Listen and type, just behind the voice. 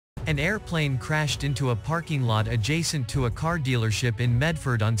An airplane crashed into a parking lot adjacent to a car dealership in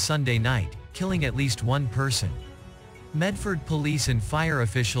Medford on Sunday night, killing at least one person. Medford Police and fire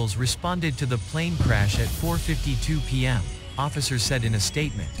officials responded to the plane crash at 4:52 p.m., officers said in a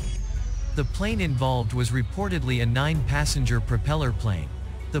statement. The plane involved was reportedly a 9-passenger propeller plane.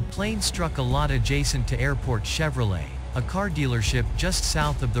 The plane struck a lot adjacent to Airport Chevrolet, a car dealership just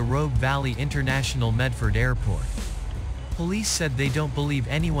south of the Rogue Valley International Medford Airport. Police said they don't believe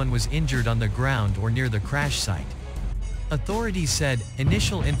anyone was injured on the ground or near the crash site. Authorities said,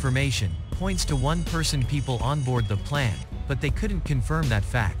 initial information points to one-person people on board the plane, but they couldn't confirm that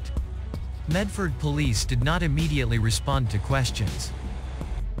fact. Medford Police did not immediately respond to questions.